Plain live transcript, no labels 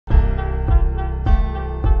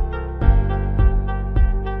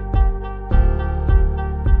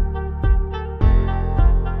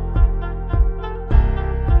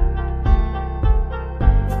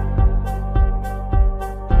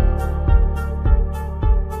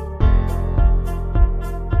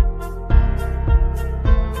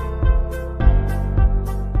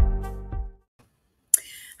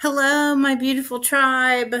my beautiful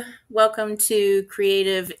tribe. Welcome to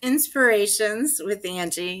Creative Inspirations with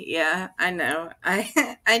Angie. Yeah, I know.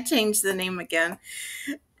 I changed the name again.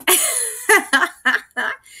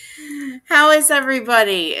 How is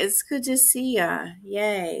everybody? It's good to see ya.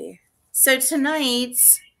 Yay. So tonight,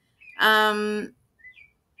 I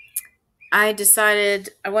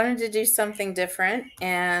decided I wanted to do something different,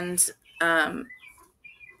 and I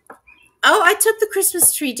took the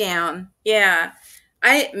Christmas tree down. Yeah.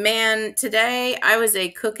 Today I was a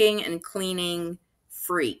cooking and cleaning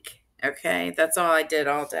freak. Okay. That's all I did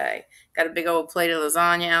all day. Got a big old plate of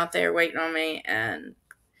lasagna out there waiting on me, and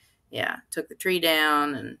yeah, took the tree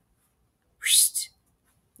down and whoosh,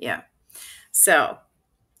 yeah. So,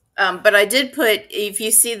 but I did put, if you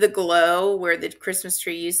see the glow where the Christmas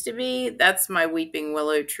tree used to be, that's my weeping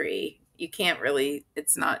willow tree. You can't really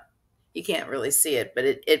see it, but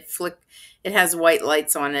it has white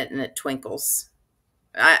lights on it and it twinkles.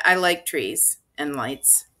 I like trees and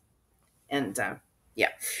lights. And yeah.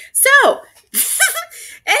 So,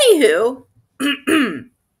 anywho,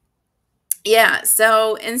 yeah.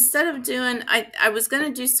 So instead of doing, I was going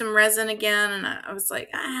to do some resin again, and I was like,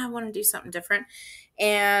 I want to do something different.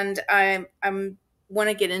 And I want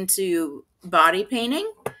to get into body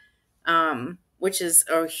painting, which is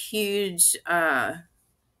a huge,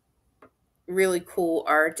 really cool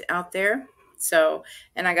art out there. So,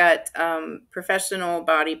 and I got professional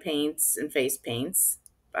body paints and face paints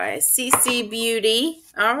by CC Beauty.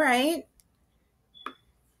 All right.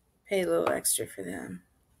 Pay a little extra for them.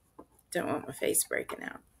 Don't want my face breaking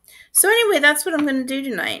out. So anyway, that's what I'm going to do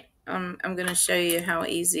tonight. I'm going to show you how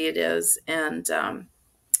easy it is. And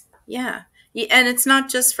yeah. And it's not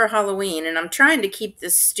just for Halloween. And I'm trying to keep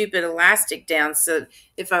this stupid elastic down so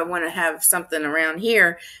if I want to have something around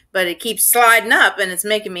here, but it keeps sliding up and it's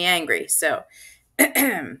making me angry. So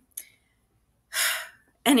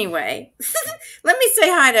anyway, let me say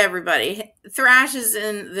hi to everybody. Thrash is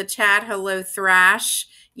in the chat. Hello, Thrash.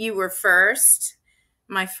 You were first,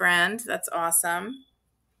 my friend. That's awesome.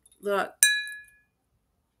 Look.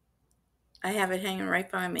 I have it hanging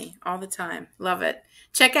right by me all the time. Love it.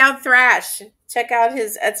 Check out Thrash. Check out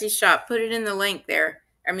his Etsy shop. Put it in the link there.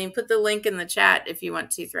 Put the link in the chat if you want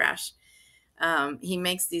to, Thrash. He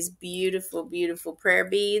makes these beautiful, beautiful prayer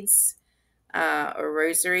beads or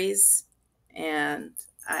rosaries. And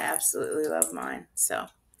I absolutely love mine. So,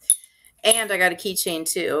 and I got a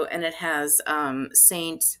keychain too. And it has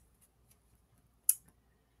Saint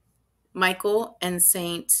Michael and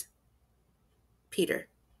Saint Peter.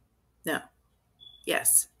 No.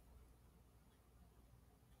 Yes.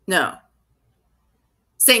 No.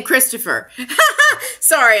 St. Christopher.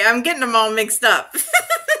 Sorry, I'm getting them all mixed up.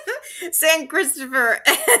 St. Christopher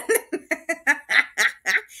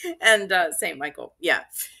and St. Michael. Yeah.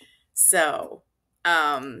 So,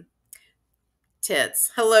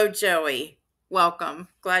 tits. Hello, Joey. Welcome.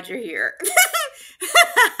 Glad you're here.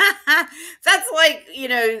 That's like,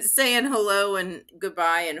 saying hello and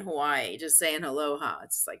goodbye in Hawaii. Just saying aloha.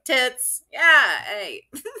 It's like tits. Yeah. Hey.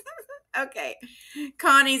 Okay.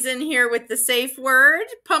 Connie's in here with the safe word.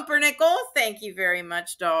 Pumpernickel. Thank you very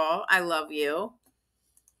much, doll. I love you.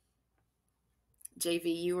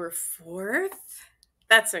 JV, you were fourth?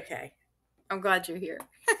 That's okay. I'm glad you're here.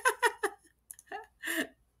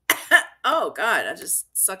 Oh, God. I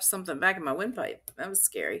just sucked something back in my windpipe. That was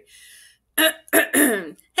scary. Hey,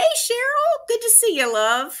 Cheryl. Good to see you,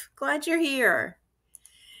 love. Glad you're here.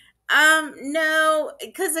 No,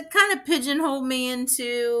 because it kind of pigeonholed me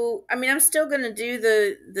into, I'm still going to do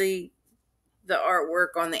the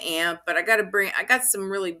artwork on the amp, but I got some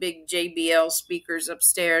really big JBL speakers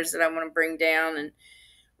upstairs that I want to bring down and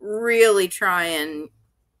really try and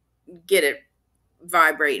get it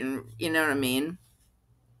vibrating. You know what I mean?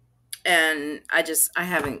 And I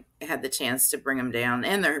haven't had the chance to bring them down,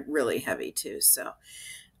 and they're really heavy too. So,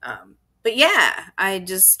 but yeah, I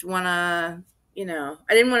just want to,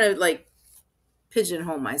 I didn't want to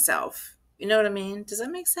pigeonhole myself. You know what I mean? Does that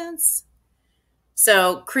make sense?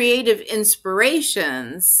 So Creative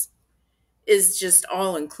Inspirations is just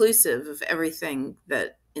all inclusive of everything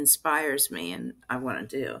that inspires me and I want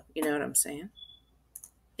to do. You know what I'm saying?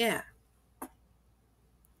 Yeah.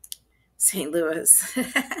 St. Louis.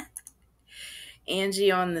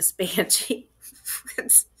 Angie on the Spangy.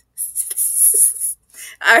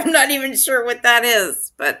 I'm not even sure what that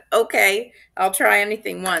is, but okay. I'll try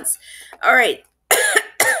anything once. All right.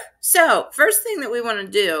 So first thing that we want to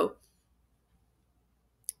do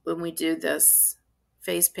when we do this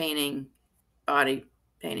face painting, body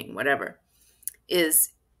painting, whatever,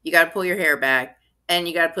 is you got to pull your hair back and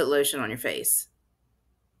you got to put lotion on your face.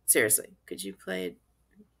 Seriously, could you play it?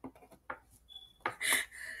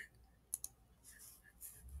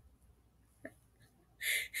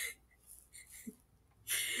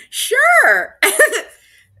 sure.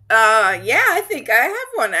 Yeah, I think I have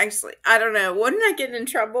one actually. I don't know. Wouldn't I get in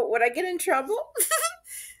trouble? Would I get in trouble?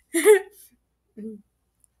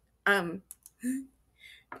 um,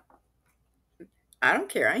 I don't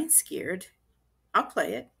care. I ain't scared. I'll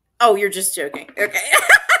play it. Oh, you're just joking. Okay.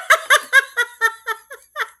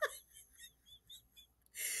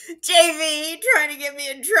 JV trying to get me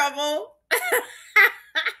in trouble.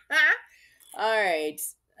 All right.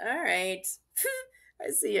 All right.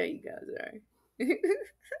 I see how you guys are.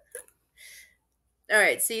 All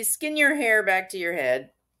right. So you skin your hair back to your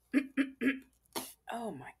head.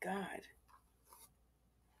 Oh my God.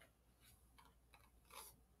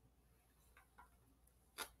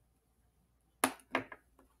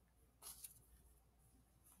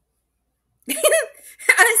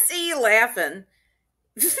 I see you laughing.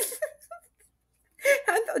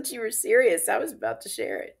 I thought you were serious. I was about to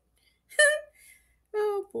share it.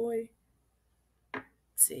 Oh boy.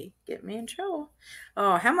 See, get me in trouble.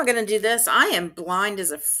 Oh, how am I going to do this? I am blind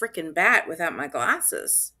as a freaking bat without my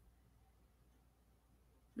glasses.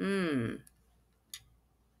 Hmm.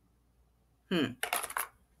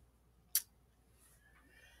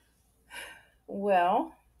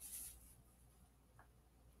 Well,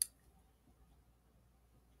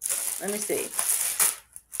 let me see.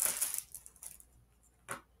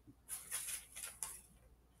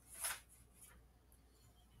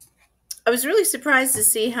 I was really surprised to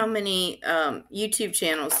see how many YouTube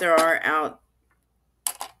channels there are out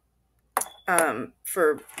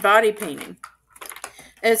for body painting.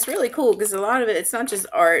 And it's really cool because a lot of it, it's not just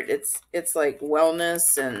art, it's like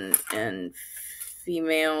wellness and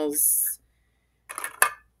females.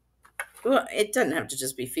 Well, it doesn't have to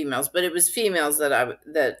just be females, but it was females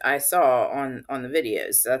that I saw on the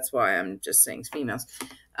videos. So that's why I'm just saying females.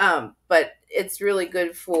 But it's really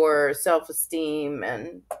good for self-esteem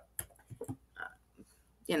and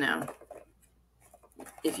you know,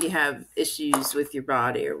 if you have issues with your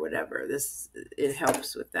body or whatever, it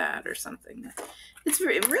helps with that or something. It's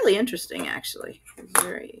really interesting, actually. It's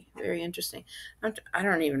very, very interesting. I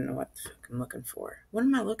don't even know what the fuck I'm looking for. What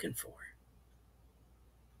am I looking for?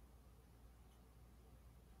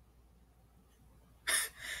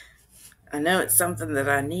 I know it's something that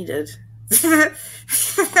I needed.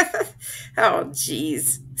 Oh,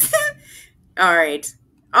 jeez. All right.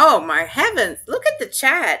 Oh, my heavens. Look at the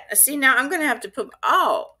chat. See, now I'm going to have to put,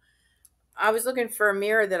 oh, I was looking for a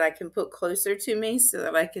mirror that I can put closer to me so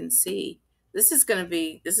that I can see. This is going to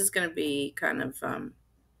be kind of,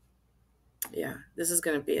 yeah, this is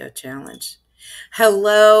going to be a challenge.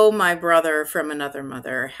 Hello, my brother from another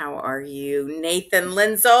mother. How are you? Nathan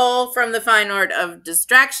Linzel from the Fine Art of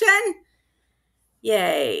Distraction.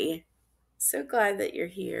 Yay. So glad that you're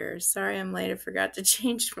here. Sorry I'm late. I forgot to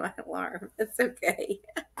change my alarm. It's okay.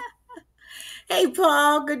 Hey,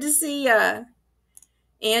 Paul. Good to see ya.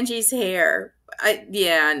 Angie's hair.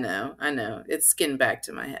 Yeah, I know. It's skinned back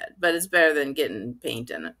to my head, but it's better than getting paint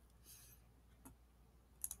in it.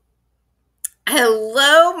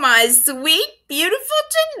 Hello, my sweet, beautiful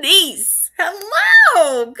Janice.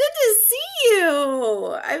 Hello. Good to see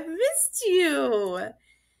you. I've missed you.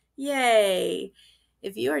 Yay.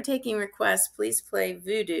 If you are taking requests, please play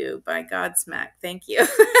Voodoo by Godsmack. Thank you.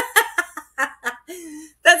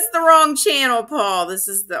 That's the wrong channel, Paul. This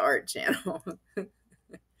is the art channel.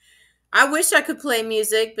 I wish I could play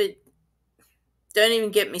music, but don't even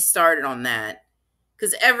get me started on that.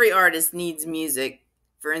 Because every artist needs music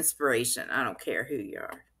for inspiration. I don't care who you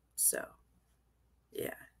are. So,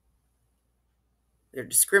 yeah. They're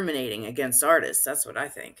discriminating against artists. That's what I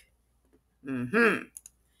think. Mm-hmm.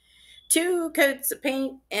 2 coats of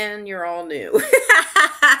paint and you're all new.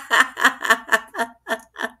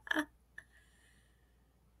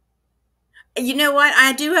 You know what?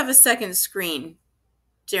 I do have a second screen,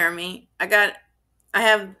 Jeremy. I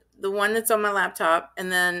have the one that's on my laptop,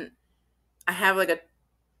 and then I have I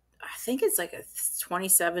think it's like a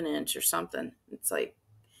 27-inch or something. It's like,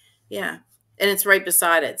 yeah. And it's right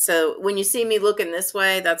beside it. So when you see me looking this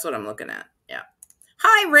way, that's what I'm looking at. Yeah.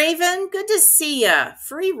 Hi, Raven. Good to see ya.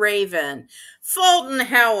 Free Raven. Fulton,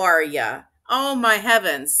 how are ya? Oh, my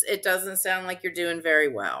heavens. It doesn't sound like you're doing very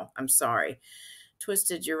well. I'm sorry.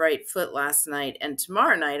 Twisted your right foot last night, and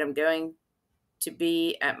tomorrow night I'm going to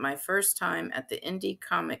be at my first time at the Indie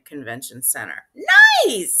Comic Convention Center.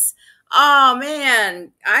 Nice! Oh,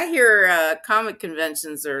 man. I hear comic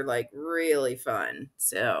conventions are like really fun.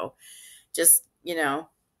 So just,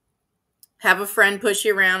 have a friend push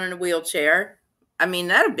you around in a wheelchair. I mean,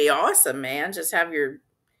 that'd be awesome, man. Just have your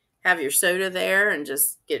soda there and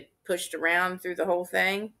just get pushed around through the whole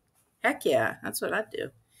thing. Heck yeah, that's what I'd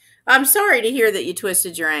do. I'm sorry to hear that you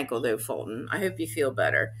twisted your ankle, though, Fulton. I hope you feel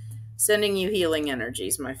better. Sending you healing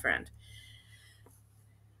energies, my friend.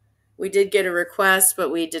 We did get a request, but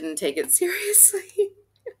we didn't take it seriously.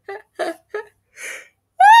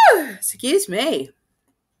 Excuse me.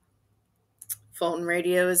 Fulton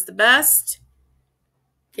Radio is the best.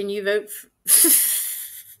 Can you vote?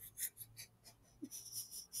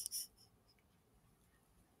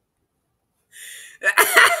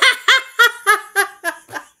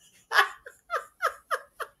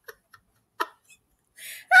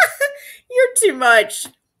 You're too much.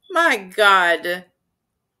 My God.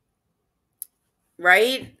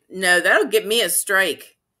 Right? No, that'll get me a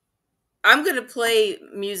strike. I'm going to play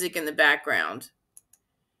music in the background,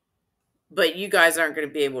 but you guys aren't going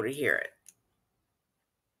to be able to hear it.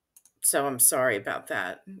 So I'm sorry about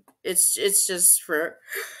that. It's just for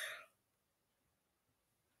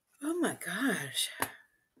oh my gosh.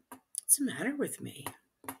 What's the matter with me?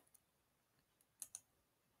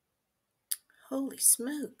 Holy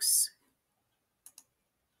smokes.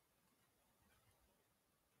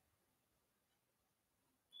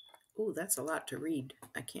 Oh, that's a lot to read.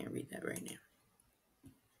 I can't read that right now.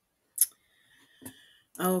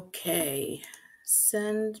 Okay.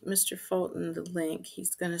 Send Mr. Fulton the link.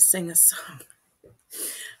 He's going to sing a song.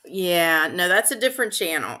 Yeah, no, that's a different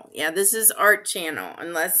channel. Yeah, this is art channel.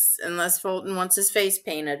 Unless Fulton wants his face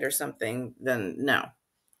painted or something, then no.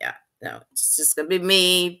 Yeah, no. It's just going to be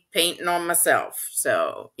me painting on myself.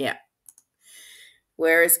 So, yeah.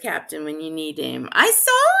 Where is Captain when you need him? I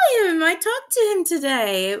saw him. I talked to him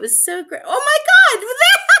today. It was so great. Oh my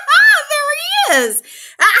God. There he is.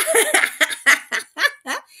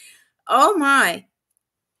 Oh my.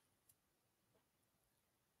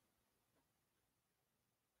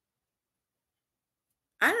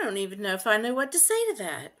 I don't even know if I know what to say to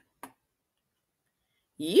that.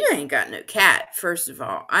 You ain't got no cat, first of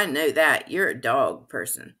all. I know that. You're a dog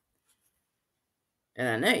person. And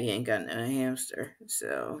I know you ain't got no hamster.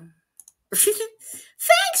 So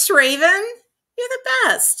thanks, Raven. You're the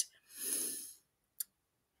best.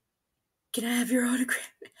 Can I have your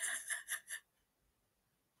autograph?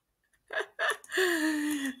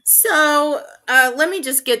 So let me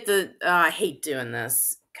just get the I hate doing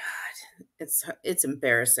this. God, it's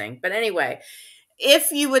embarrassing. But anyway,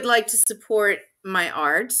 if you would like to support my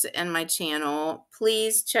art and my channel,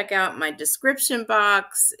 please check out my description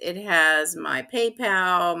box. It has my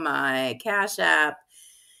PayPal, my Cash App,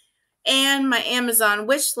 and my Amazon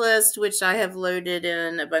wish list, which I have loaded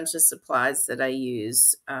in a bunch of supplies that I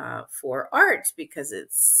use for art because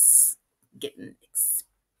it's getting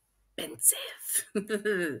expensive.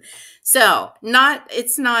 So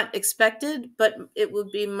it's not expected, but it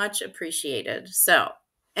would be much appreciated. So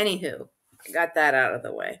anywho, I got that out of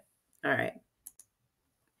the way. All right.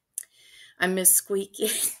 I miss Squeaky.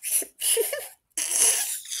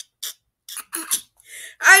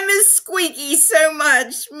 I miss Squeaky so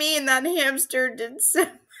much. Me and that hamster did so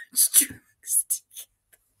much drugs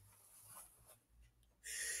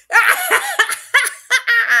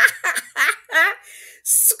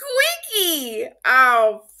Squeaky.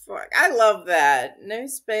 Oh fuck. I love that. No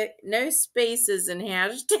spaces in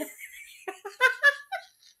hashtag.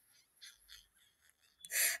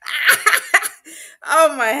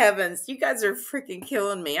 Oh my heavens. You guys are freaking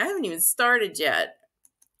killing me. I haven't even started yet.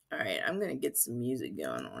 All right, I'm going to get some music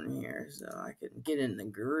going on here so I can get in the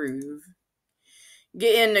groove.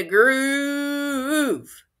 Get in the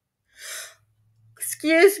groove.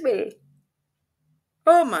 Excuse me.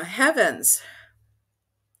 Oh my heavens.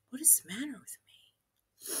 What is the matter with me?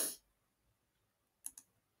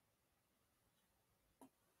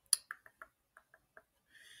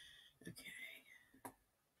 Okay.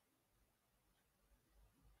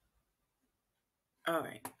 All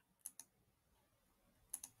right.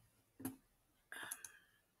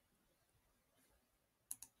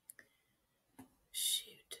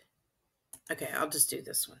 Shoot. Okay, I'll just do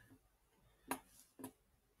this one.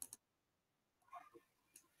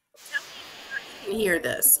 You can hear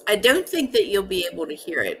this. I don't think that you'll be able to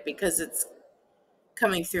hear it because it's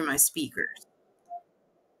coming through my speakers.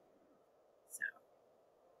 So,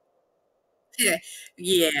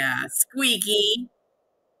 yeah, squeaky.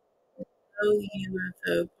 Oh,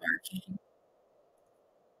 UFO parking.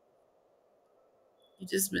 You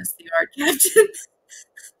just missed the art captain.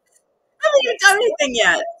 I haven't even done anything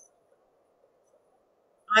yet.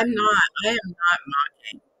 I'm not. I am not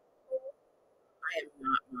mocking. I am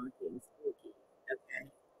not mocking Spooky. Okay.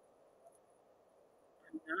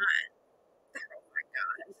 I'm not. Oh my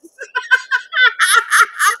god.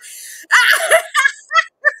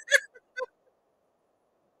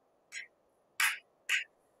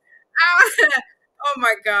 Oh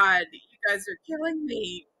my god. You guys are killing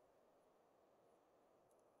me.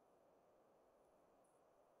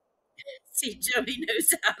 See, Joey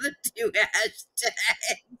knows how to do hashtags.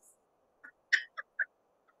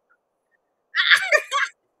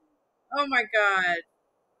 Oh my God.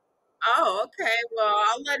 Oh, okay. Well,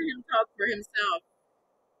 I'll let him talk for himself.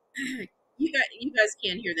 You guys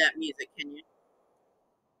can't hear that music, can you?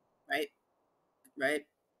 Right? Right?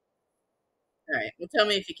 All right. Well, tell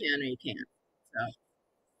me if you can or you can't. So,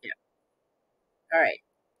 yeah. All right.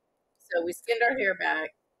 So we skinned our hair back.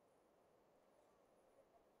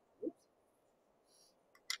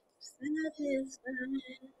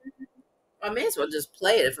 I may as well just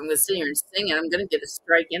play it if I'm going to sit here and sing it. I'm going to get a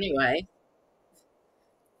strike anyway.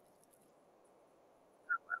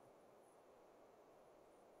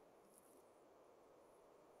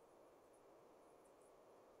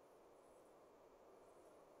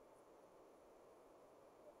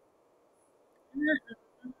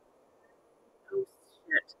 Oh,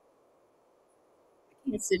 shit. I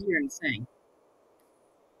can't sit here and sing.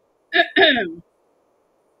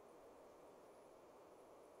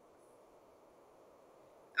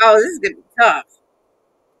 Oh, this is going to be tough.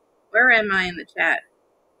 Where am I in the chat?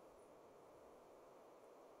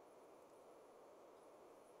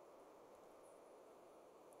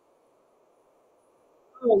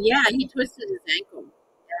 Oh, yeah, he twisted his ankle.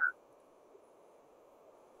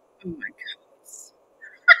 Oh, my goodness.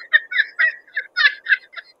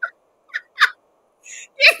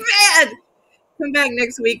 You're bad. Come back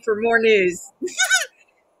next week for more news.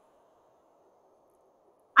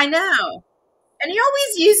 I know. And he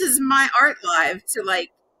always uses my art live to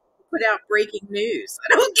like put out breaking news.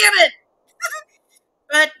 I don't get it.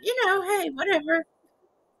 But, hey, whatever.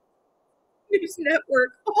 News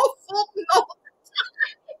Network. Oh, full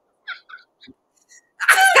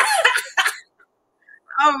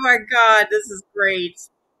Oh my God, this is great.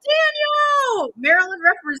 Daniel! Maryland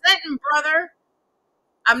representing, brother.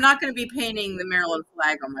 I'm not going to be painting the Maryland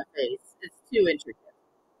flag on my face. It's too intricate.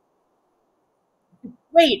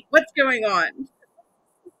 Wait, what's going on?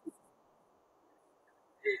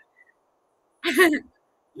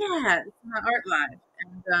 Yeah, it's my art live.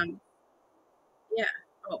 And, yeah.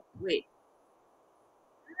 Oh, wait.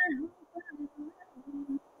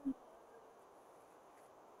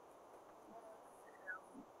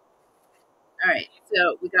 All right,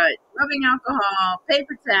 so we got rubbing alcohol,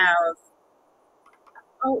 paper towels,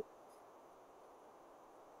 oh,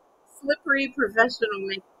 slippery professional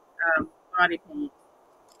make, body paint,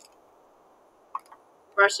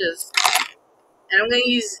 brushes, and I'm going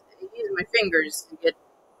to use my fingers to get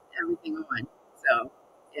everything on. So,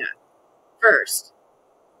 yeah. First,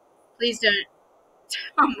 please don't.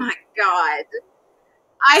 Oh my God.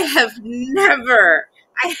 I have never,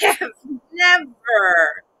 I have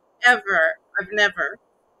never, ever, I've never.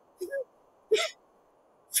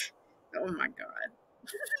 Oh my God.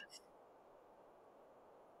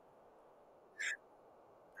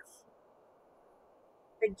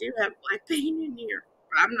 I do have black paint in here,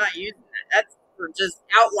 but I'm not using that. That's for just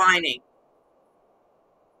outlining.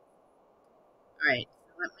 All right,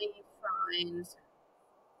 so let me find.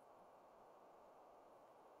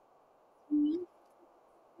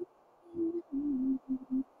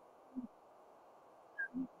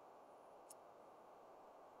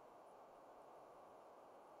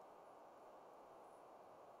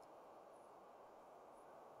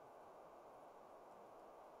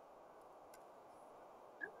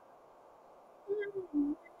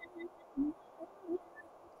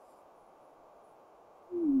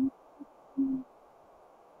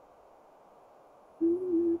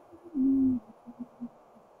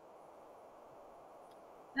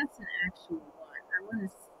 That's an actual one. I want to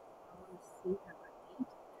see how I painted it.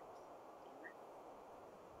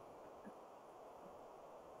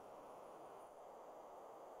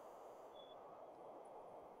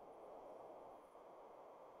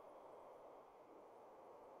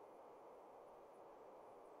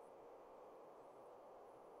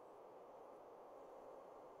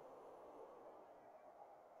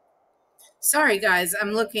 Sorry, guys.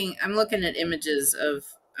 I'm looking at images of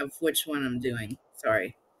which one I'm doing.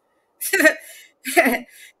 Sorry. I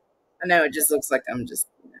know it just looks like I'm just.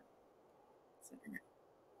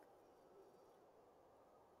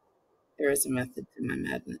 There is a method to my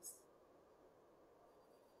madness.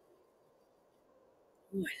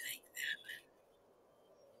 Oh, I like.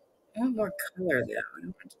 I want more color though. I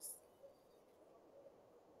don't want just.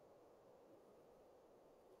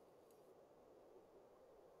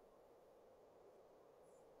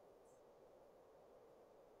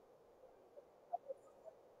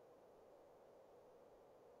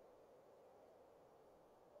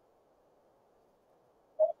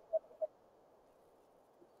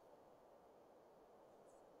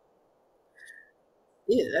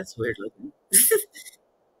 Ew, that's weird looking.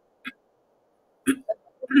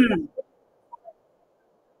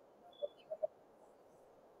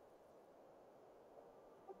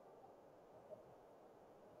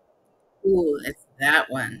 Ooh, it's that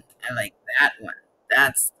one. I like that one.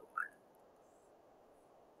 That's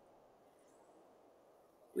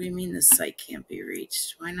what do you mean the site can't be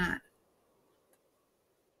reached? Why not?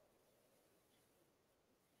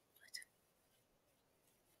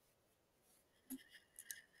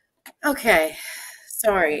 Okay.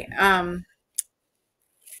 Sorry.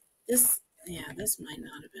 This yeah, this might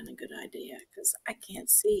not have been a good idea because I can't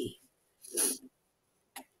see.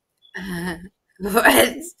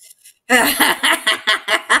 What?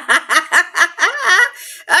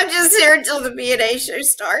 I'm just here until the B&A show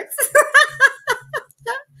starts.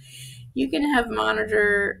 You can have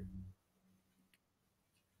monitor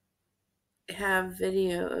have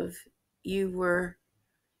video of you were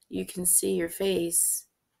you can see your face.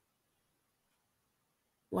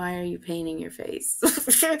 Why are you painting your face?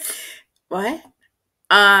 What?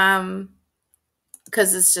 Um,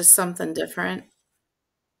 because it's just something different.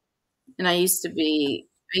 And I used to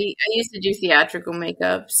do theatrical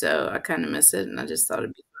makeup, so I kind of miss it, and I just thought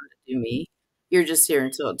it'd be fun to do me. You're just here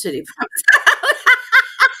until titty pops out.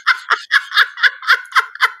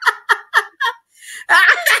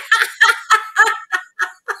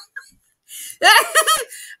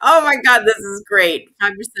 Oh my god, this is great.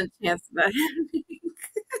 5% chance of that happening.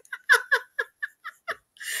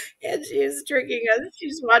 And she is tricking us.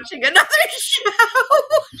 She's watching another show.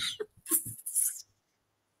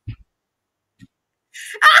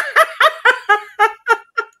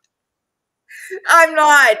 I'm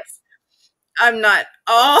not. I'm not.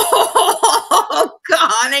 Oh,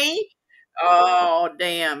 Connie. Oh,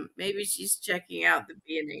 damn. Maybe she's checking out the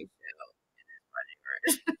B&A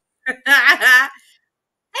show.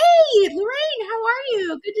 Hey, Lorraine, how are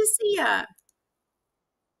you? Good to see ya.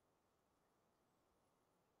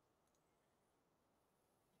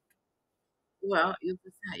 Well, you're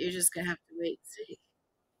just gonna have to wait and see.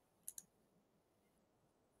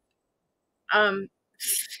 Um,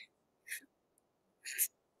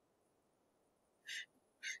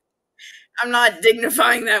 I'm not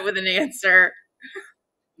dignifying that with an answer.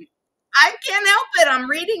 I can't help it. I'm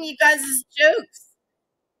reading you guys' jokes.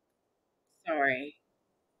 Sorry.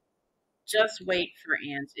 Just wait for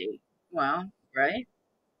Auntie. Well, right?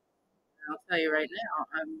 I'll tell you right now.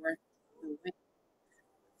 I'm worth. I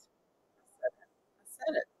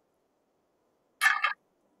said it.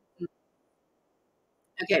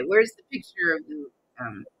 Okay, where's the picture of the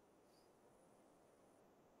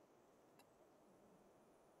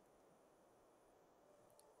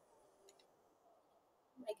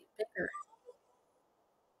make it bigger?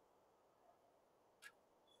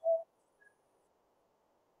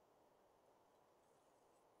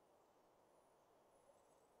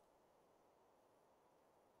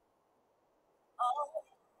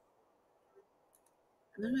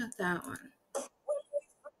 What about that one?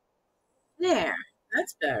 There.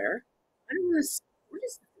 That's better. I don't want to. What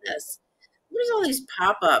is this? What is all these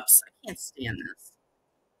pop-ups? I can't stand this.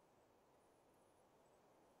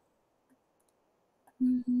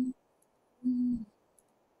 Mhm. Mhm.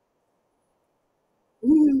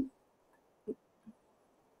 Mhm.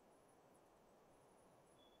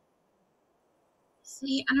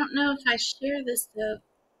 See, I don't know if I share this though.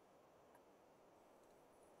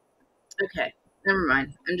 Okay, never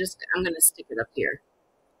mind. I'm gonna stick it up here.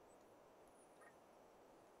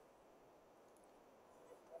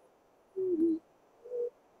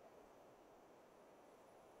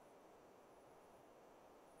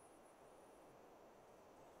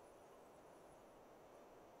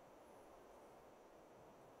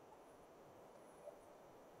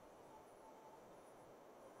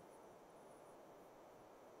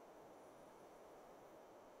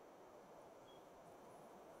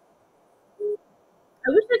 I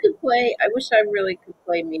wish I could play. I wish I really could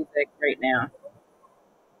play music right now.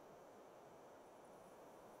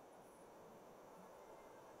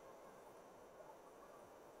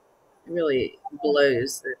 It really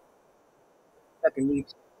blows that fucking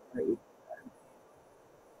YouTube.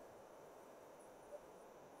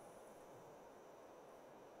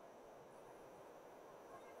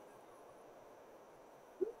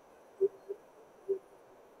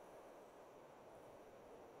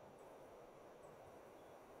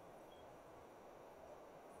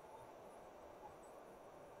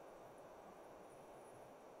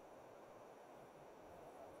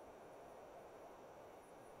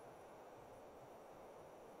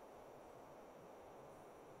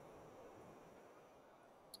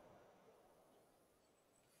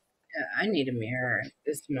 Yeah, I need a mirror.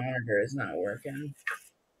 This monitor is not working.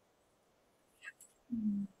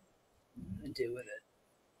 to do with it.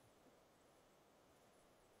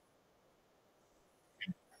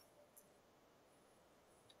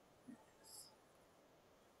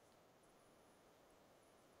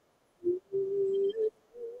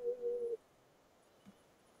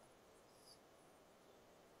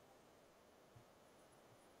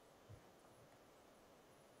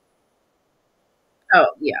 Oh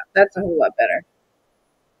yeah, that's a whole lot better.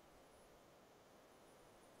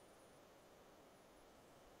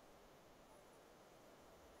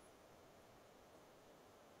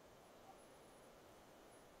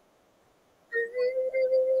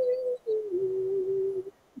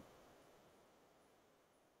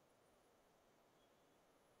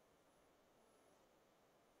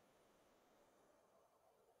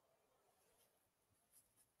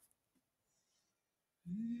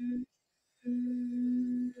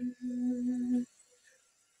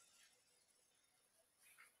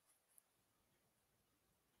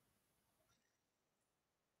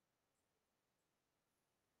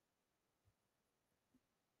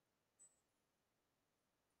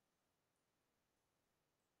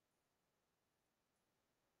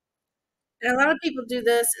 And a lot of people do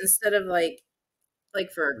this instead of like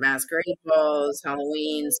for masquerade balls,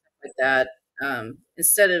 Halloween, stuff like that.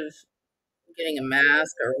 Instead of getting a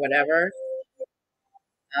mask or whatever,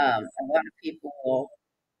 a lot of people will.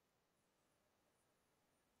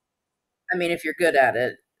 I mean, if you're good at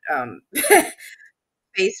it, um,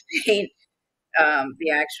 face paint the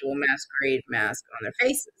actual masquerade mask on their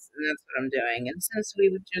faces, and that's what I'm doing. And since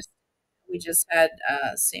we just had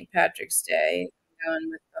St. Patrick's Day, I'm going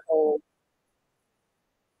with the whole.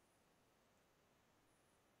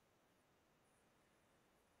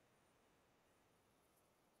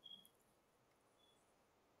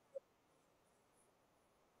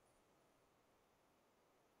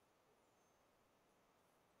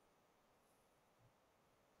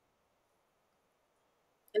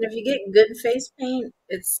 And if you get good face paint,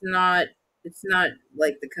 it's not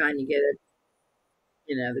like the kind you get at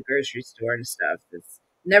the grocery store and stuff. It's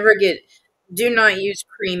never get. Do not use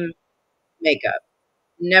cream makeup.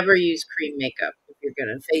 Never use cream makeup if you're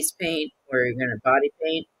gonna face paint or you're gonna body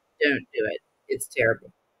paint. Don't do it. It's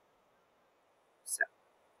terrible. So.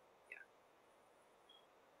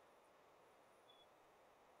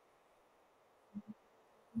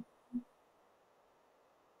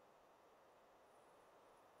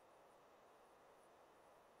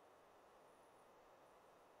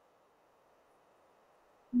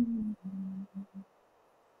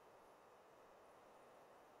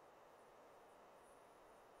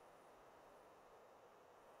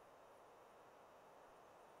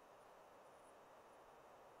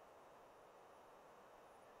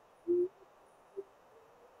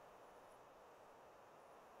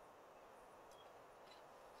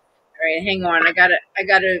 All right, hang on. I gotta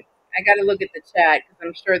look at the chat because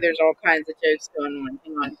I'm sure there's all kinds of jokes going on.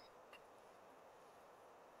 Hang on.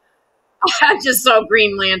 I just saw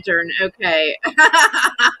Green Lantern. Okay.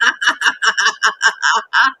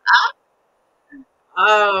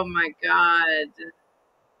 Oh my god.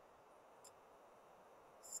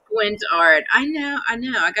 Squint art. I know. I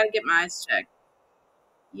gotta get my eyes checked.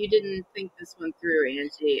 You didn't think this one through,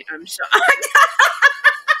 Angie. I'm shocked.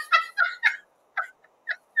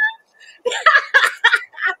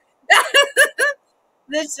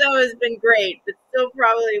 This show has been great, but still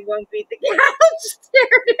probably won't beat the couch.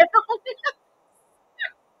 Stare down.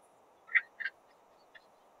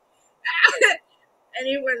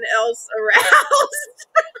 Anyone else aroused?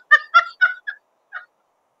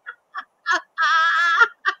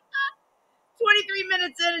 23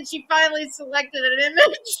 minutes in, and she finally selected an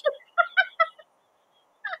image.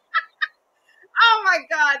 Oh my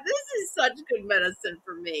god, this is such good medicine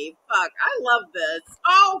for me. Fuck, I love this.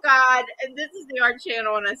 Oh god, and this is the art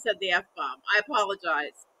channel, and I said the F bomb. I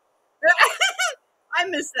apologize. I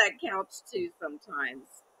miss that couch too sometimes.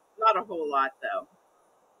 Not a whole lot though.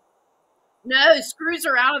 No, screws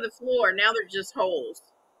are out of the floor. Now they're just holes.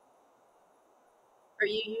 Are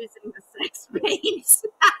you using the sex paint?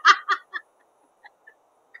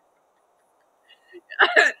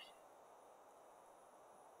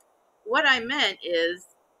 What I meant is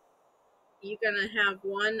you're gonna have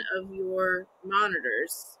one of your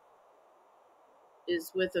monitors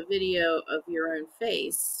is with a video of your own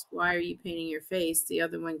face. Why are you painting your face? The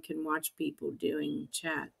other one can watch people doing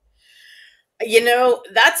chat.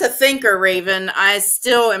 That's a thinker, Raven. I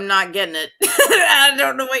still am not getting it. I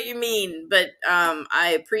don't know what you mean, but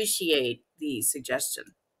I appreciate the suggestion.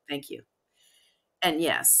 Thank you. And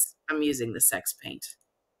yes, I'm using the sex paint.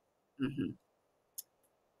 Hmm.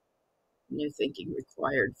 No thinking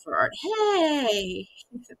required for art. Hey,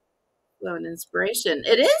 Flow and inspiration.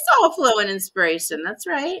 It is all flow and inspiration. That's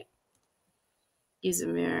right. Use a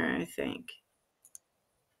mirror, I think.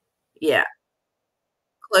 Yeah.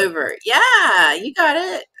 Clover. Yeah, you got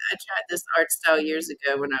it. I tried this art style years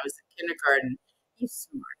ago when I was in kindergarten. You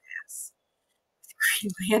smart ass.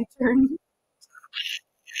 Green Lantern.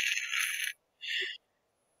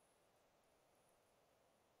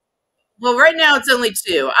 Well, right now it's only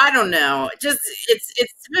two. I don't know. Just it's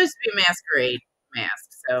supposed to be a masquerade mask.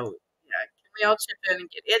 So yeah, can we all chip in and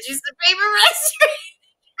get Edgy's the paper mask?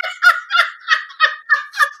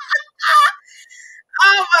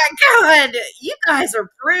 Oh my god, you guys are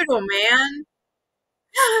brutal, man.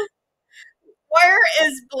 Where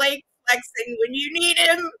is Blake flexing when you need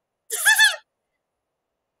him?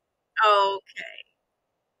 Okay.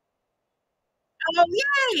 Oh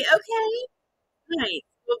yay. Okay. Nice.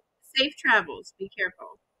 Well, safe travels. Be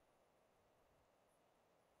careful.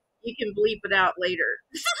 You can bleep it out later.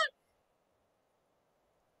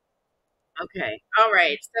 Okay. All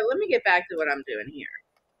right. So let me get back to what I'm doing here.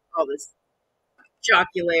 All this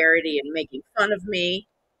jocularity and making fun of me.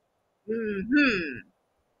 Hmm.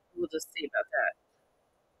 We'll just see about that.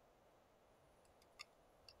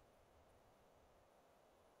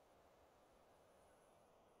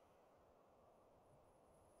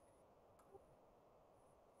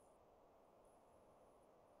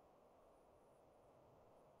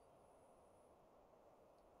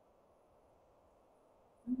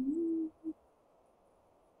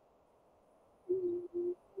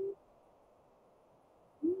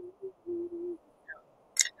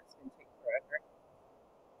 That's gonna take forever.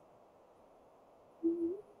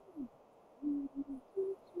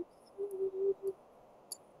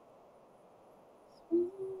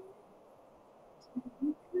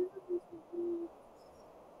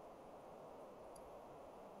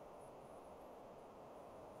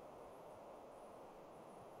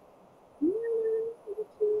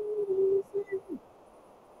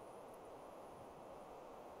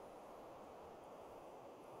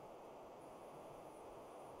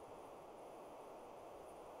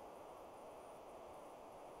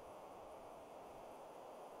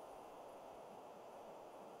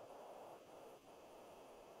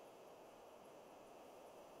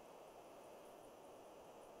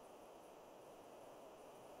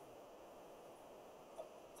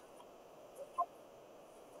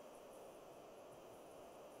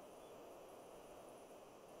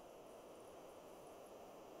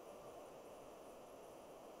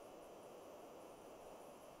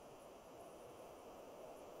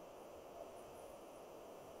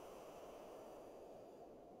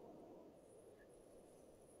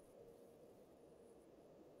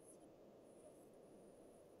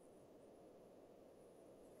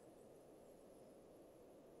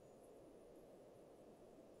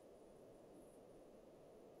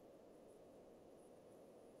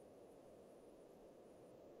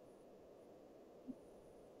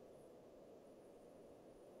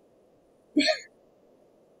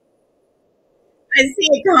 I see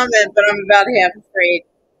a comment, but I'm about half afraid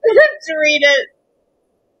to read it.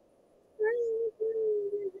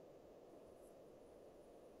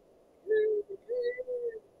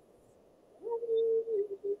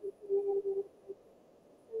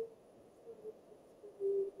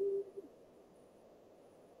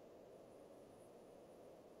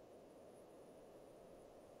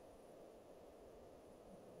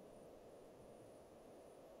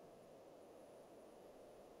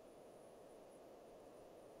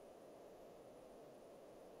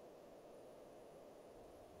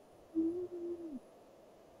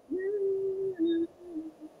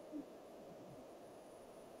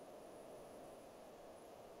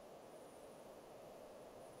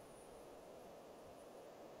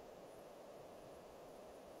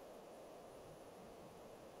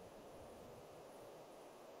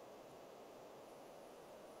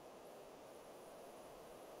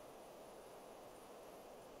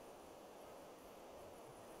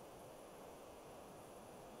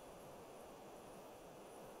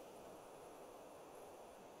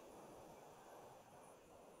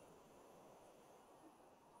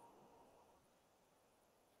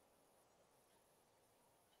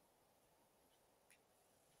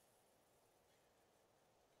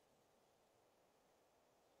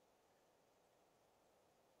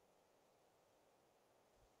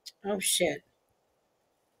 Oh shit.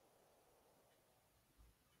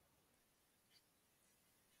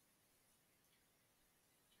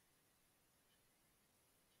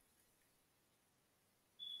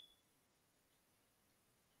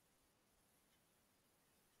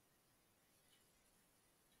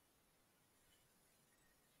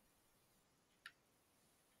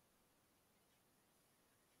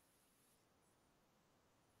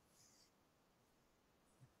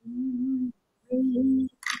 My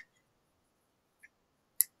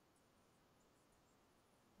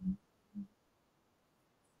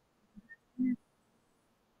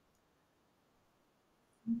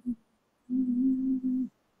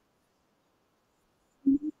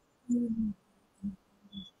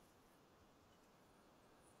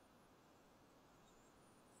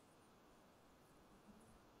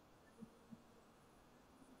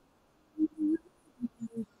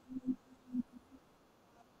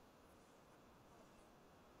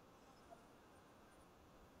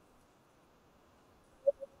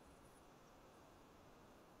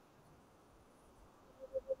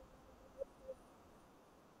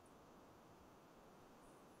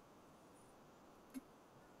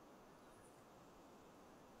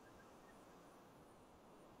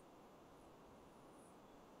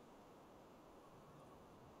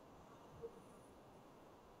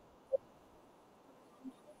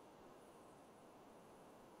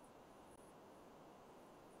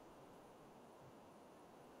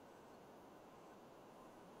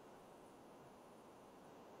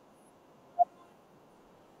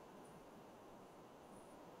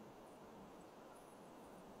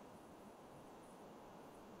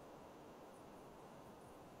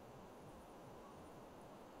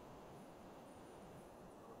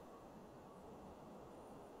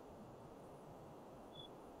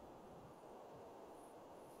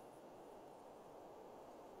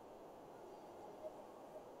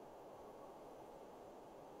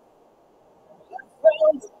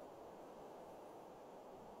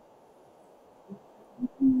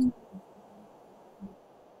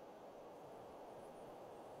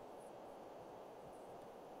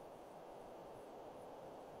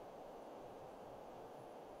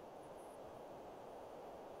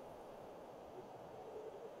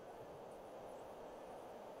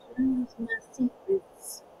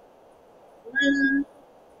secrets.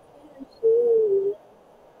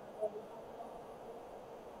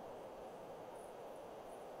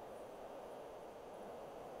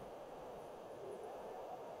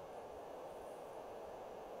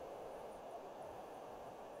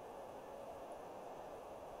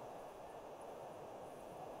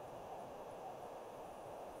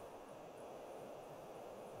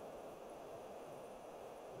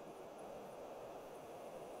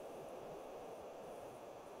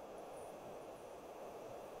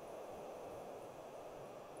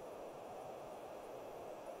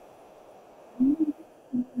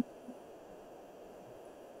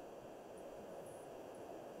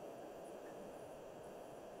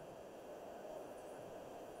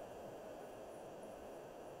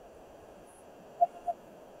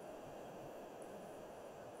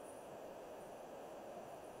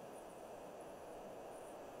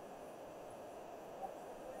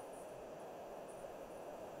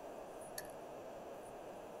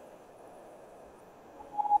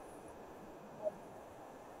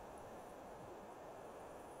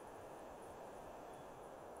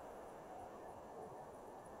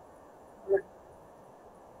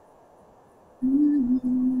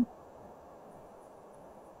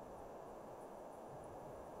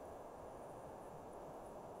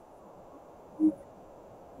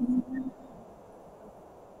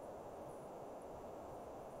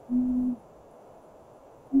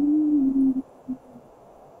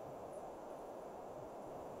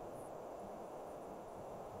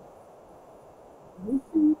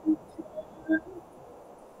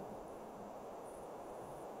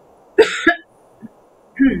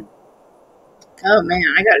 Oh man,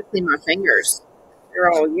 I gotta clean my fingers.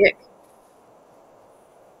 They're all yick,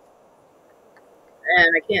 and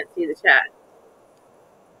I can't see the chat.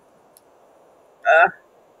 Uh,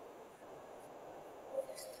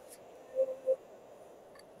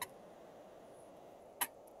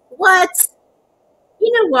 what?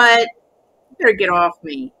 You know what? You better get off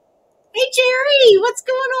me. Hey Jerry, what's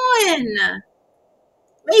going on?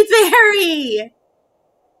 Hey Barry.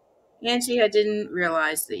 Angie, I didn't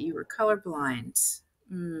realize that you were colorblind.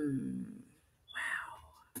 Hmm.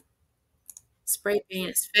 Spray paint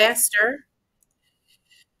is faster.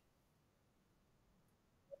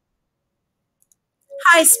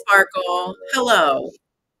 Hi, Sparkle. Hello.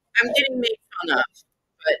 I'm getting made fun of,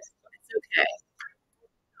 but it's okay.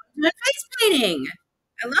 I'm doing face painting.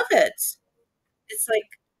 I love it. It's like,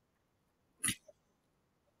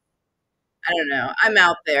 I don't know. I'm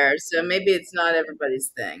out there, so maybe it's not everybody's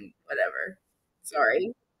thing. Whatever.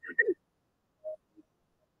 Sorry.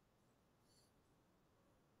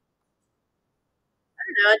 I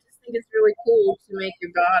don't know. I just think it's really cool to make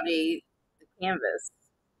your body the canvas,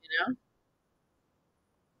 you know?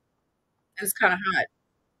 And it's kind of hot.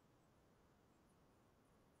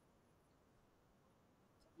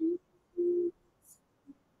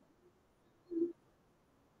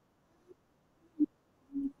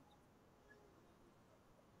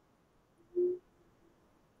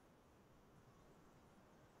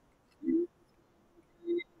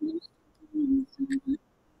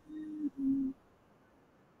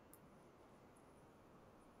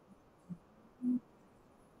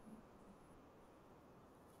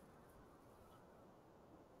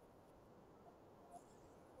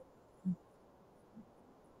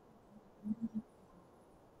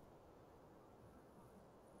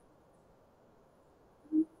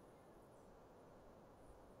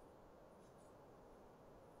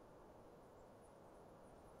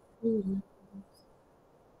 Mhm.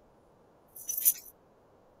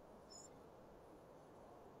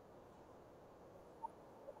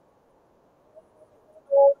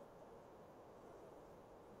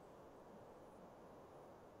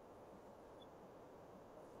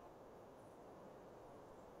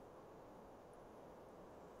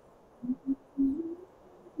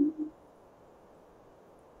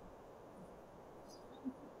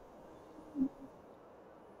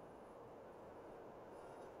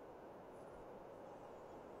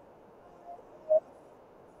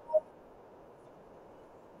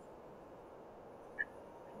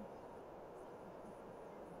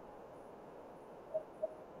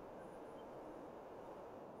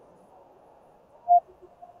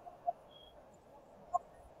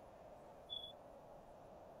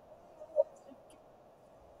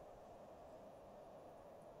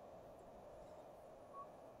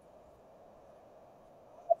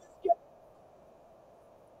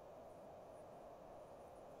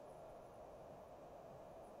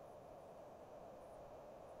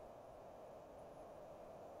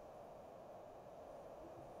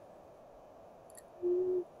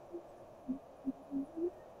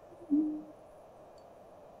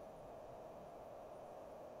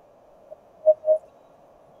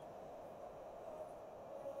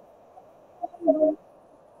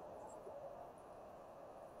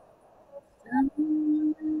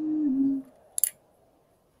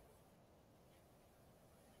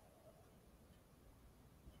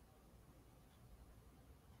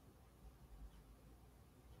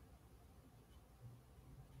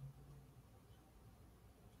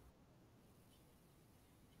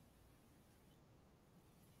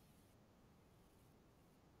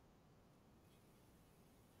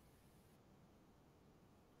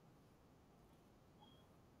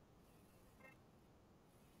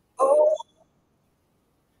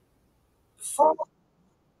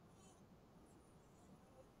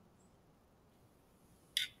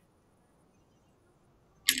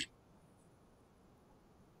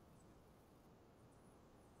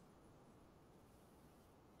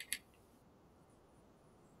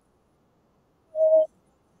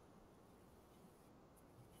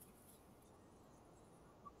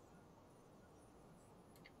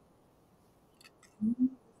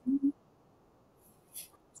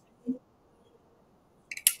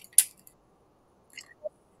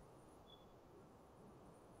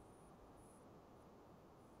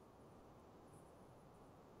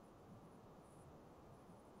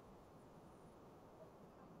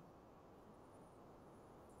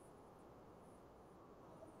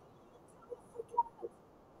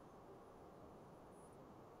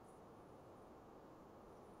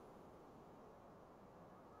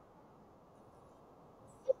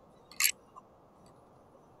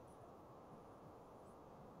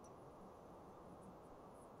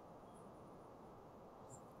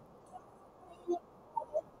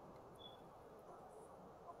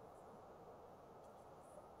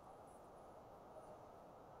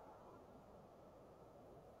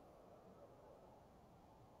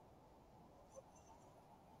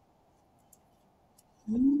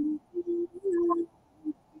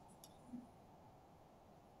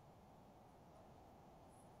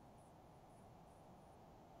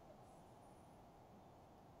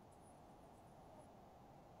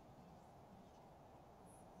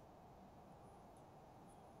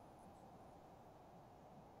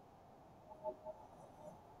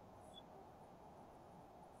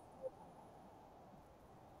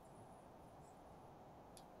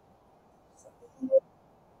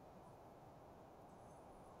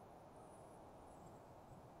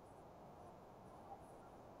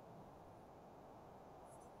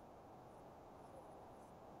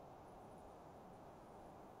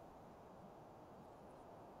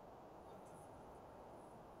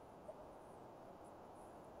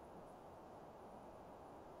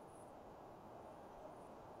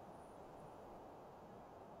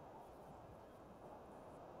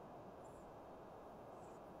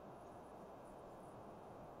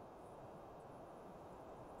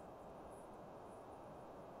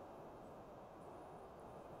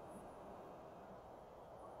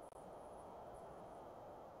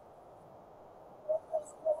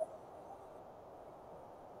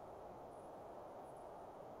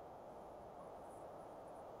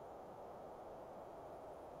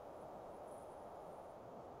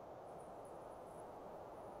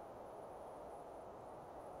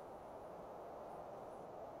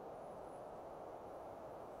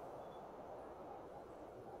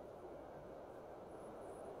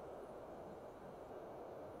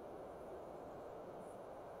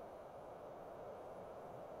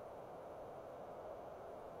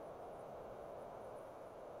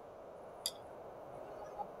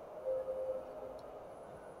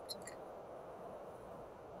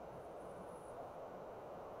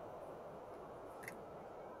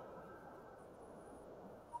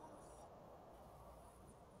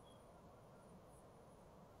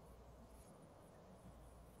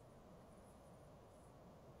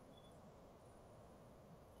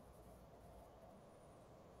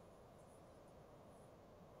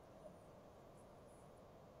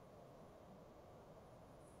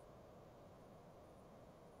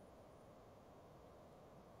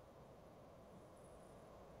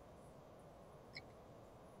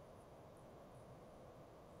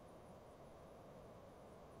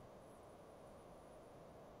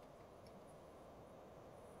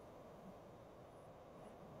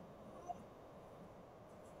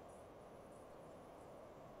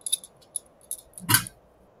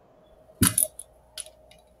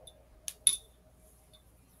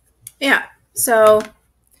 Yeah. So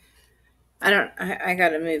I got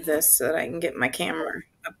to move this so that I can get my camera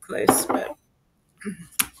up close, but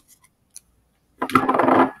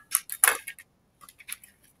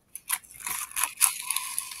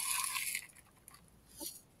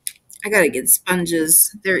I got to get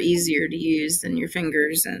sponges. They're easier to use than your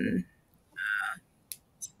fingers and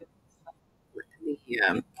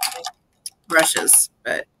the brushes.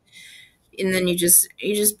 But and then you just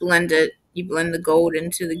blend it. You blend the gold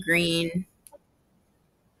into the green,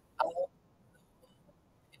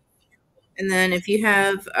 and then if you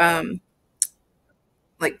have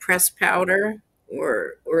like pressed powder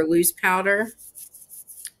or loose powder,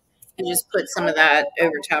 you just put some of that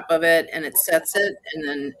over top of it, and it sets it, and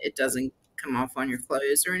then it doesn't come off on your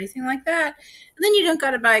clothes or anything like that. And then you don't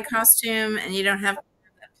got to buy a costume, and you don't have to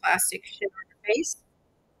have that plastic shit on your face,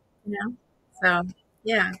 you know. So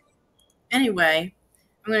yeah. Anyway,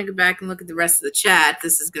 I'm gonna go back and look at the rest of the chat.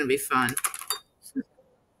 This is gonna be fun.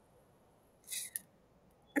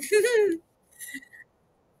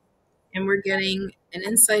 And we're getting an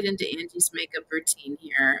insight into Angie's makeup routine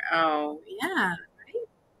here. Oh, yeah, right?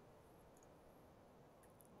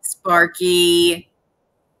 Sparky.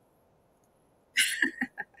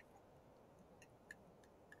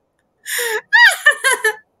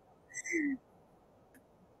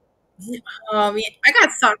 I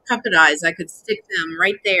got soft puppet eyes. I could stick them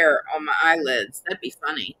right there on my eyelids. That'd be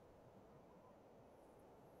funny.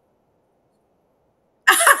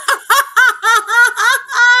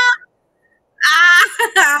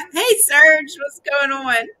 Hey, Serge, what's going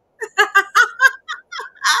on?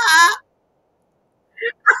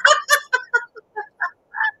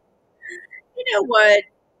 You know what?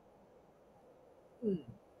 Hmm,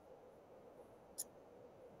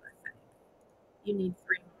 you need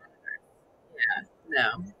three monitors. Yeah,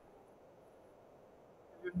 no.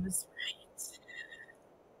 Everyone was right.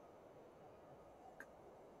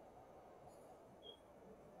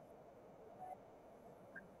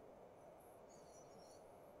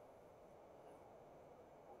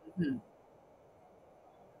 Mhm.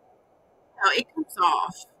 No, it comes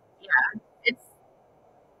off. Yeah, it's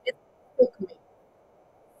silk makeup.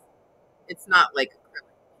 It's not like acrylic.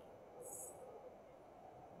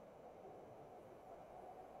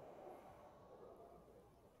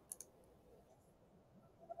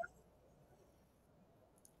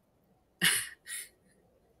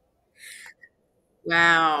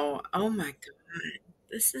 Wow. Oh my God.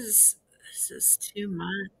 This is too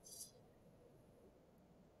much.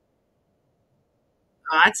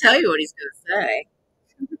 Oh, I tell you what he's gonna say.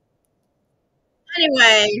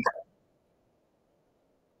 Anyway,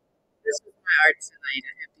 this was my art tonight.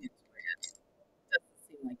 I hope you enjoyed it. Doesn't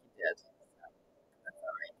seem like you did. So that's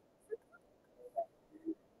all right.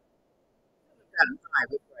 I've gotten high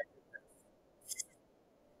before I did this.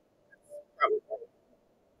 Probably.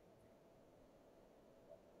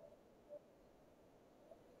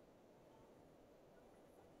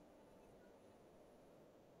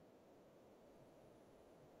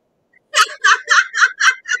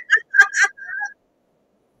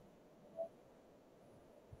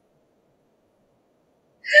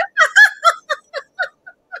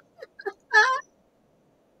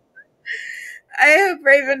 I hope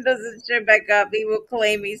Raven doesn't show back up. He will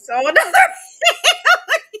claim he saw another.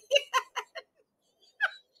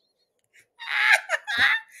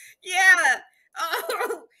 Yeah.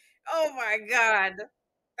 Oh, oh my God.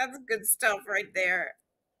 That's good stuff right there.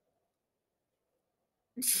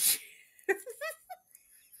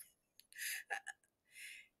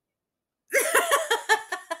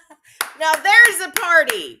 Now there's a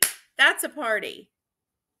party. That's a party.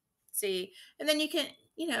 See, and then you can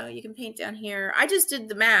paint down here. I just did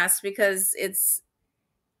the mask because it's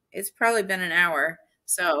probably been an hour.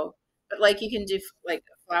 So, but like you can do like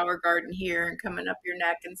a flower garden here and coming up your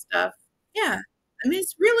neck and stuff. Yeah, I mean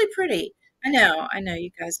it's really pretty. I know.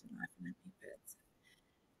 You guys are laughing at me, but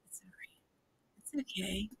it's all right. It's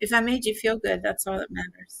okay. If I made you feel good, that's all that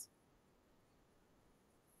matters.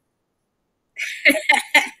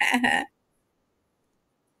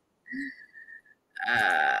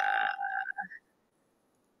 uh,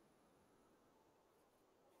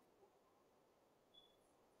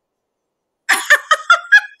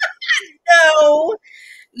 no,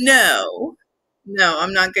 no, no.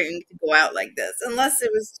 I'm not going to go out like this unless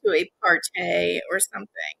it was to a party or something.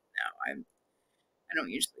 No, I don't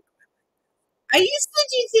usually. I used to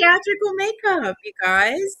do theatrical makeup, you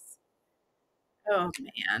guys. Oh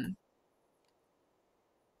man.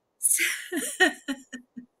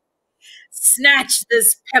 Snatch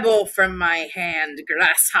this pebble from my hand,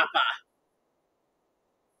 grasshopper.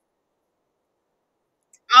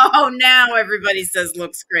 Oh, now everybody says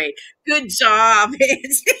looks great. Good job.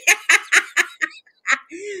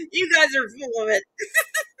 You guys are full of it.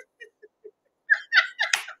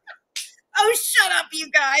 Oh, shut up, you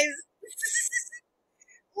guys.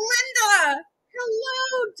 Linda,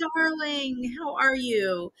 hello, darling. How are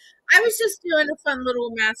you? I was just doing a fun little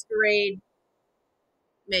masquerade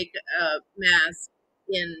make mask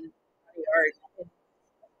in body art,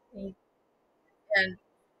 and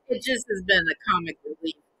it just has been a comic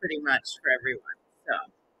relief pretty much for everyone. So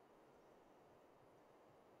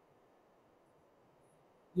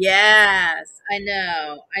yes, I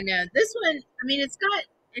know. This one, I mean, it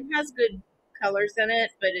has good colors in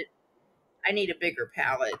it, but I need a bigger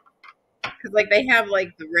palette because like they have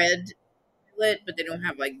like the red violet, but they don't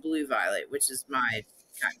have like blue violet, which is my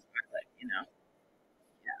kind of violet, you know.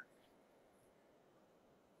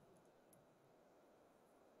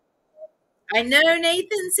 I know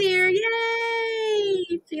Nathan's here.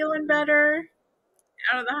 Yay! Feeling better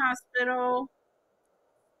out of the hospital.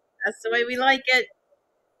 That's the way we like it.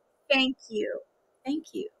 Thank you.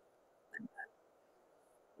 Thank you.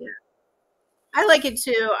 Yeah. I like it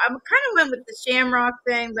too. I kind of went with the shamrock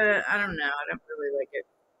thing, but I don't know. I don't really like it.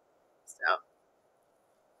 So,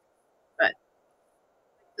 but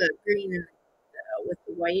the green and with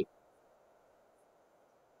the white,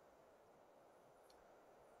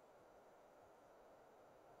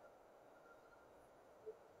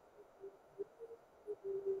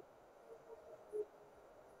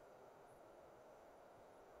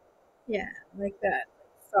 yeah, I like that.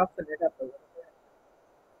 Soften it up a little bit.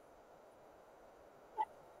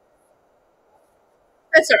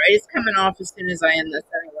 That's all right. It's coming off as soon as I end this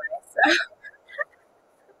anyway. So,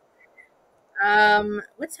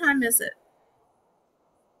 what time is it?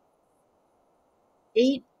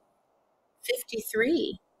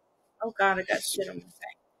 8:53. Oh God, I got shit on my face.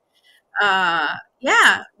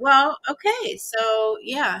 Yeah. Well, okay. So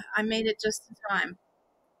yeah, I made it just in time,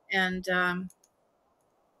 and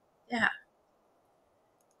yeah,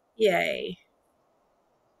 yay.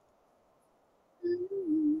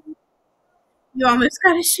 You almost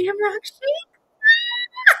got a shamrock shake.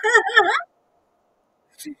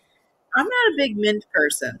 I'm not a big mint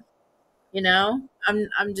person, you know. I'm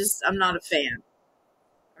not a fan.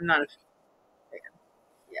 I'm not a fan.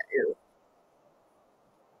 Yeah, ew.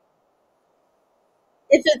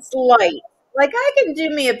 If it's light, like I can do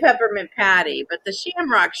me a peppermint patty, but the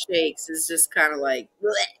shamrock shakes is just kind of like,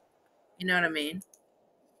 bleh, you know what I mean?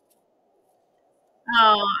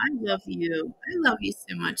 Oh, I love you. I love you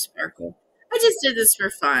so much, Sparkle. I just did this for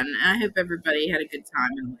fun. I hope everybody had a good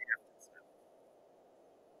time and laughed.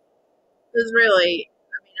 It was really,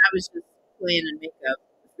 I mean, I was just playing in makeup.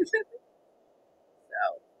 So,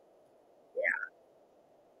 yeah.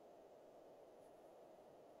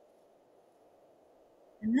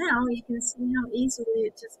 And now you can see how easily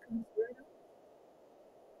it just comes right off.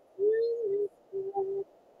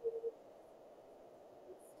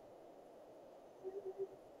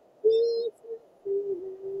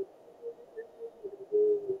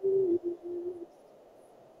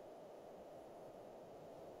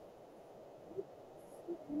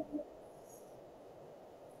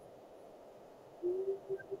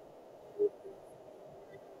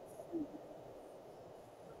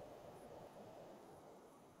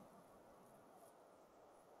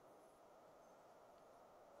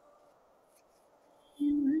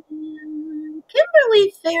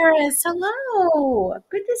 Kimberly Ferris, hello.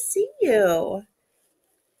 Good to see you.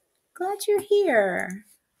 Glad you're here.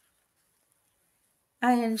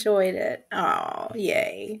 I enjoyed it. Oh,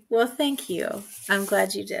 yay. Well, thank you. I'm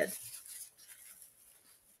glad you did.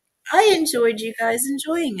 I enjoyed you guys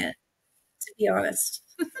enjoying it, to be honest.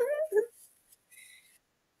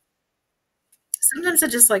 Sometimes I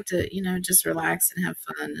just like to, just relax and have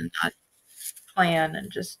fun and not plan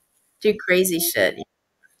and just do crazy shit,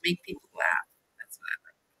 make people laugh. That's what I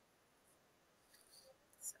like.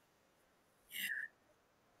 So,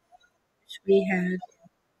 wish we had a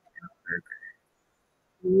burger.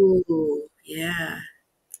 Ooh, yeah.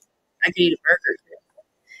 I could eat a burger too.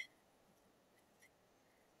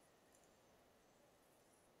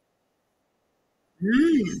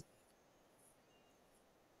 Mm.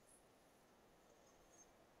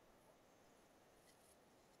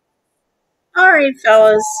 All right,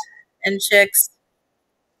 fellas and chicks,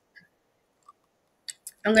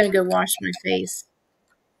 I'm gonna go wash my face.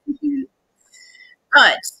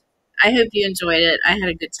 But I hope you enjoyed it. I had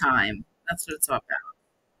a good time. That's what it's all about.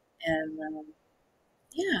 And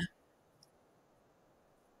yeah.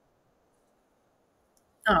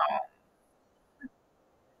 Oh,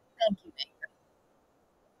 thank you, Nathan.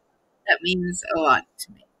 That means a lot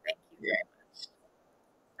to me. Thank you very much.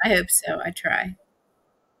 I hope so. I try.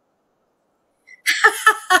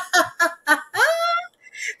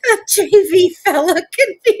 That JV fella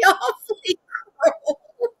can be awfully cruel.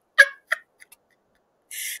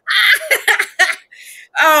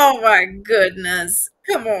 Oh my goodness.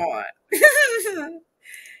 Come on.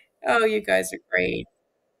 Oh, you guys are great.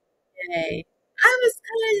 Yay. I was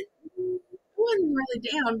kind of, wasn't really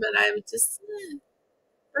down, but I was just,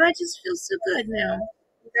 but I just feel so good now.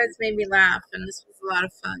 You guys made me laugh, and this was a lot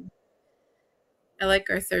of fun. I like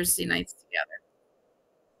our Thursday nights together.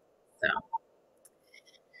 So,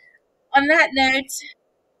 on that note,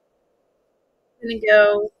 I'm going to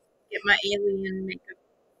go get my alien makeup.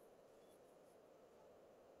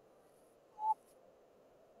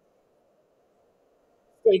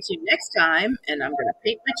 Stay tuned next time, and I'm going to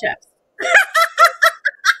paint my chest.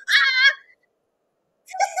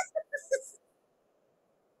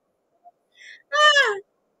 Ah,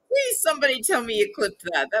 please, somebody tell me you clipped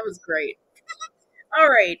that. That was great. All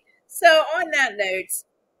right. So, on that note,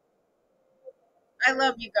 I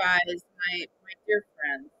love you guys, my dear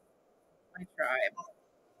friends, my tribe.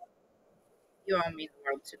 You all mean the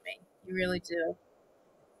world to me. You really do.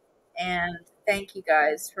 And thank you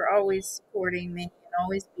guys for always supporting me and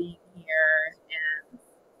always being here. And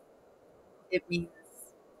it means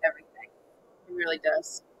everything. It really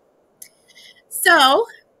does. So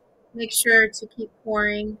make sure to keep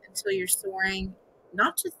pouring until you're soaring,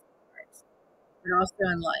 not just in art, but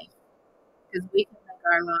also in life, because we can make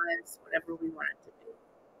our lives whatever we want it to be.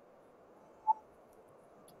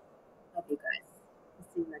 Love you guys.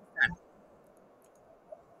 See you next time.